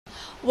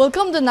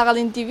Welcome to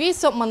Nagaland TV,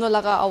 Sob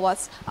Manolaga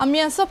Awas.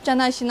 Amian Sob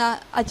Janashina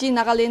Aji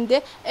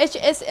Nagalande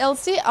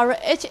HSLC or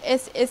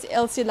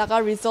HSLC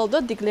laga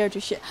result declare to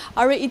share.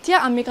 Are itia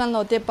American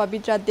Lote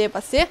PABITRA DEB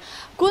ase.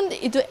 Kun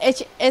itu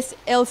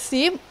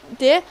HSLC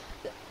de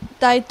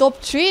tai top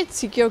 3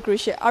 secure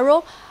cruise.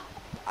 Aro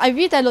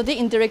IV talo de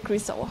indirect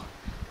cruise.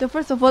 तो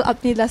first of all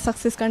अपनी ला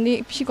success करने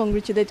पिछे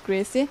congratulate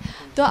करे से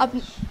तो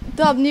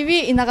अपनी भी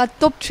इनका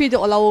टॉप 3 दे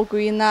अलाउ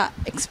कोई ना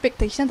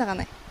एक्सपेक्टेशन था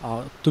ना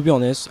To be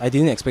honest, I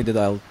didn't expect that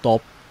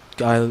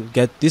I'll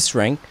get this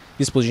rank,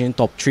 this position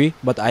top 3,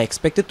 but I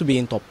expected to be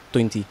in top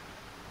 20.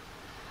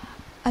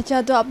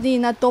 अच्छा तो अपनी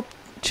ना टॉप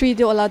 3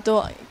 दे अलाउ तो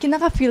कितना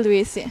का फील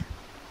हुए से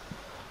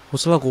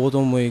Hosala ko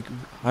to moi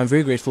I'm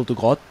very grateful to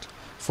God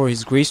for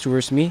his grace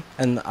towards me,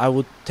 and I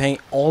would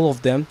thank all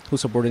of them who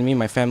supported me,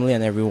 my family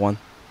and everyone.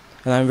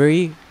 And I'm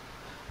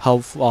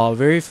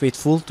very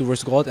faithful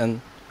towards God,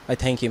 and I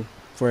thank him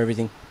for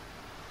everything.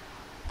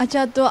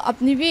 अच्छा तो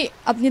अपनी भी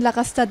अपनी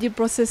लगा study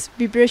process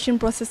preparation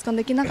process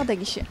करने की ना कता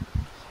किसे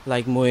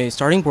Like my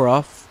starting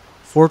pora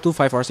 4 to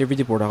 5 hours every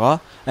day pora,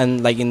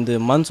 and like in the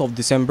months of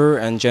December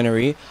and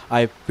January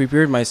I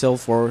prepared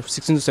myself for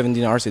 16 to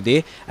 17 hours a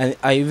day, and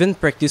I even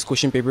practiced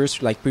question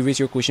papers like previous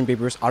year question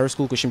papers,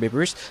 Hr.Sec.School question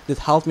papers that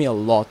helped me a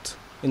lot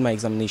in my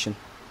examination.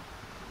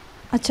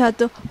 अच्छा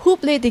तो who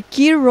played the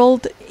key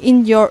role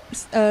in your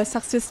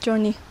success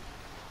journey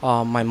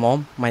My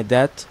mom, my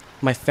dad,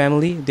 my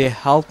family, they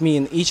helped me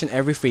in each and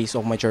every phase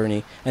of my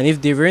journey, and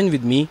if they weren't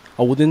with me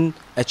I wouldn't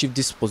achieve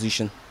this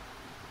position.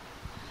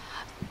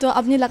 तो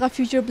अपनी लगा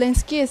future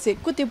plans के से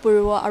कुते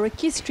पुरवा और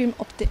की stream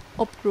opt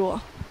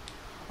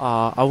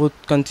I would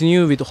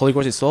continue with Holy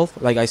Cross itself.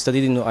 Like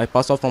I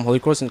passed out from Holy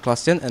Cross in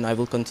class 10, and I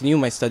will continue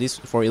my studies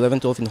for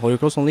 11-12 in Holy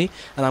Cross only,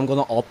 and I'm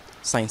gonna opt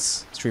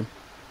science stream.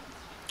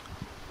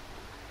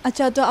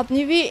 अच्छा तो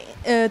अपनी भी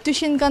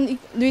tuition kan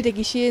lui de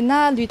gishi na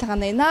lui thaka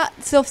nai na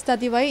self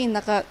study wai in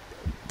naka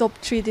top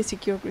 3 de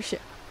secure cruise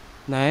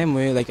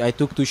Like I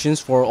took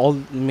tuitions for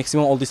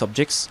maximum all the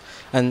subjects,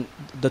 and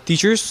the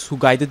teachers who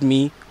guided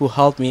me, who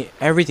helped me,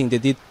 everything, they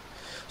did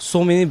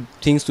so many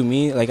things to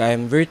me. Like I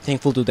am very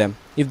thankful to them.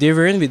 If they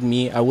weren't with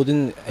me, I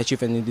wouldn't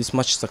achieve this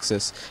much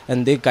success,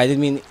 and they guided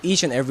me in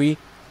each and every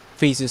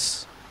phases,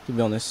 to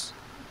be honest.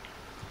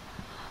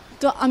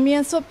 तो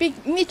अमियां सो pick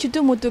me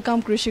छुटू मुटू काम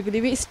कृषि के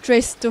लिए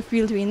stress तो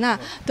feel हुई ना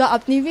तो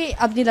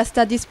अपनी ला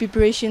studies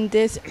preparation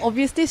this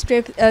obviously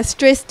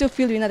stress तो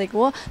फील हुई ना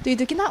देखो तो ये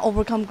तो कितना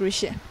ओवरकम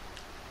कृषि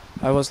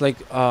I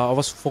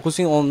was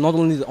focusing on not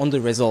only on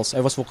the results, I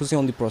was focusing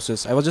on the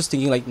process. I was just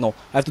thinking like, no,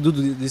 I have to do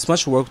this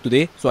much work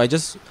today, so I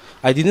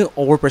didn't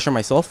overpressure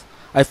myself.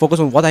 I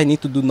focused on what I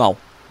need to do now,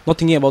 not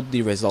thinking about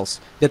the results.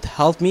 That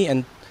helped me,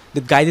 and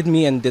that guided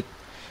me, and that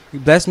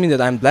blessed me,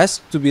 that I'm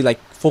blessed to be like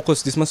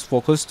focused, this much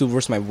focused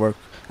towards my work.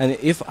 And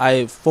if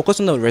I focus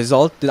on the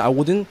result, then I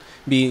wouldn't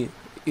be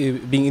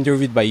being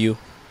interviewed by you.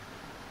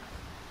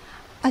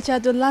 अच्छा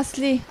तो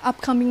lastly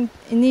upcoming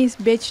in this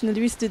batch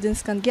Nalvi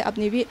students kan के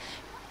अपनी भी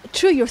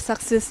through your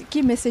success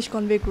की message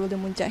convey करो दे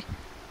मुझे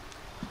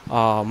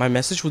My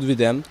message would be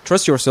them: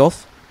 trust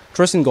yourself,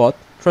 trust in God,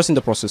 trust in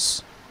the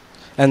process,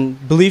 and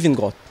believe in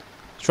God.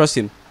 Trust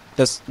him.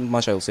 That's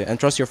much I will say. And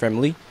trust your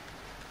family,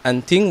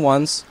 and think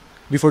once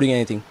before doing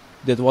anything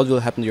that what will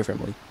happen to your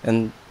family,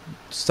 and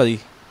study.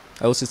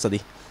 I will say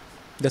study.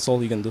 That's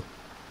all you can do.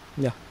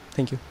 Yeah,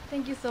 thank you.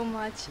 Thank you so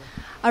much.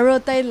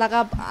 Arotai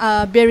laga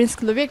bearings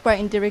klubek par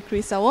indirect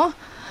krisawo.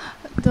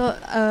 तो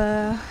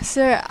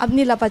sir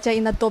अपनी ला बच्चा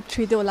इन top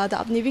 3 दे ओला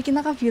अपनी भी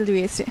कितना का feel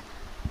हुए से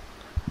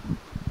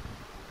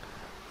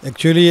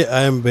Actually,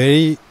 I am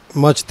very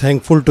much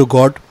thankful to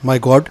God, my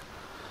God,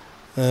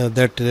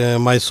 that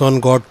my son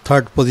got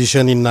 3rd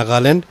position in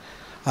Nagaland.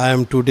 I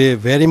am today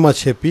very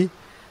much happy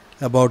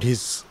about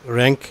his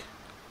rank,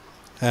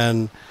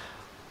 and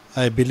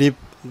I believe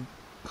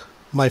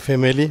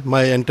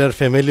my entire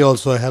family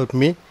also helped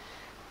me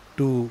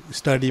to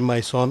study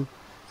my son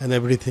and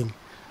everything.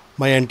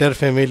 My entire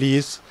family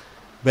is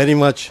very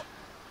much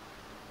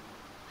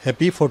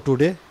happy for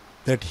today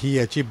that he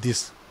achieved this,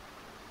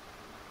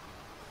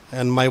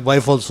 and my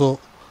wife also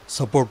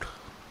support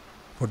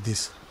for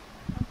this.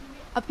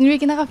 अपनी भी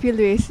कितना का feel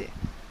हुए से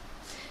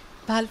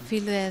ভাল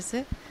feel হয়ে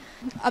আছে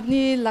अपनी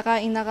लगा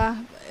इनका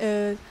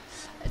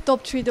टॉप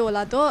 3 दे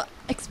ओला तो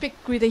एक्सपेक्ट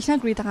करि देखना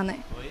करि थाका নাই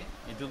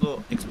এটো তো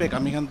এক্সপেক্ট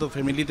আমি খান তো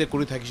ফ্যামিলিতে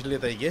কৰি থাকিছিলে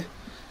তাইকে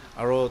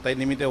আৰু তাই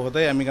নিমিতে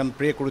হদাই আমি খান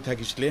প্ৰে কৰি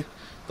থাকিছিলে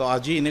তো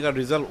আজি এনেকা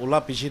ৰিজাল্ট ওলা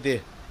পিছিতে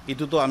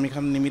এটো তো আমি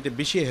খান নিমিতে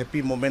বেছি হ্যাপি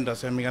মোমেন্ট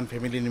আছে আমি খান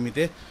family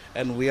নিমিতে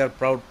and we are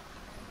proud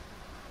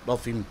of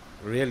him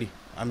really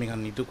আমি খান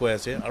নিটো কৈ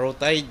আছে আৰু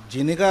তাই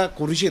যেনেকা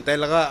কৰিছে তাই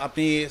লাগা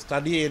আপনি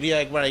স্টাডি এরিয়া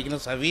একবাৰ আইকিনা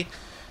চাবি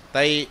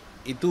তাই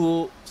এটো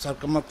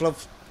সার্কামক্লব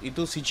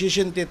এটো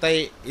সিচুয়েশন তে তাই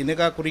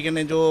এনেকা কৰি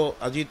কেনে যে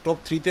আজি টপ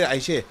 3 তে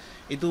আইছে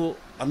এটো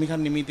আমি খান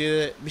নিমিতে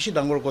বেছি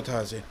ডাঙৰ কথা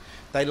আছে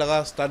তাই লাগা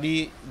স্টাডি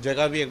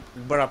জায়গা বি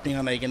একবার আপনি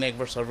খান আইকেনে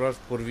একবার সার্ভাইভ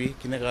করবি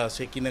কিনেকা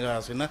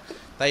আছে না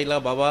তাই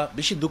লাগা বাবা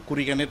বেশি দুঃখ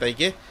করি কেনে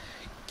তাইকে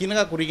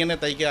কিনেকা করি কেনে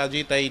তাইকে আজি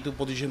তাই এটো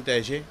পজিশন তে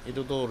আইছে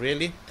এটো তো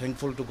রিয়েলি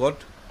থ্যাঙ্কফুল টু গড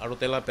আৰু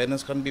তেলা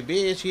পেরেন্টস খান বি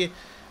বেশি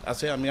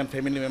আছে আমি গান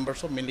ফ্যামিলি মেম্বার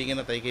সব মিলি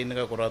কিনা তাইকে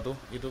এনেকা কৰাটো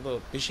এইটো তো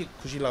বেছি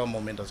খুশি লাগা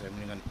মোমেন্ট আছে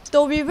আমি গান তো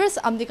viewers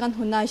amdi kan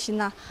hunna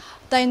shina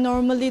tai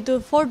normally to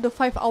 4 to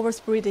 5 hours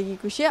puri degi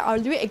kushe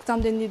aru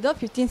exam den ni do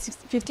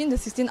 15 to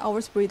 16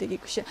 hours puri degi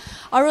kushe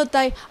aru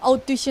tai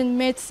out tuition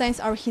math science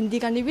aru hindi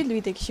kan ni bi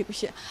lui degi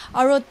kushe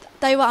aru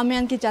tai wa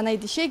amian ke janai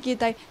dishe ki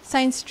tai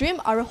science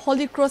stream aru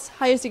Holy Cross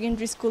Higher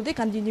Secondary School de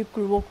continue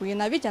kurbo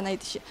kuina bi janai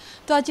dishe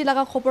to aji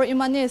laga khobor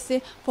imane ase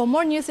for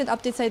more news and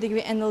updates sai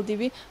degi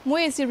NLTV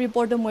moi ase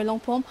reporter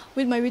moilong form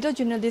with my video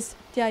journalist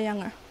Tia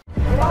Younger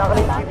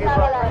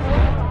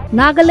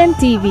Nagaland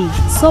TV,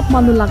 Sop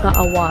Manulaga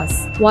Awas.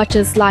 Watch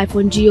us live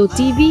on Geo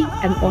TV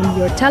and on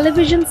your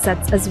television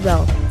sets as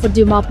well. For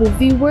Dimapur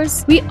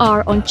viewers, we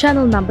are on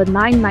channel number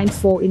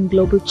 994 in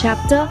Global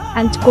Chapter,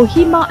 and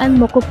Kohima and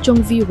Mokokchung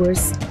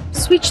viewers,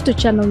 switch to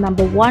channel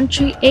number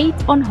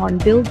 138 on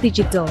Hornbill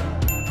Digital.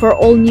 For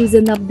all news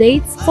and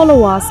updates,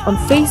 follow us on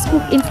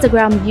Facebook,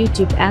 Instagram,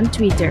 YouTube and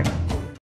Twitter.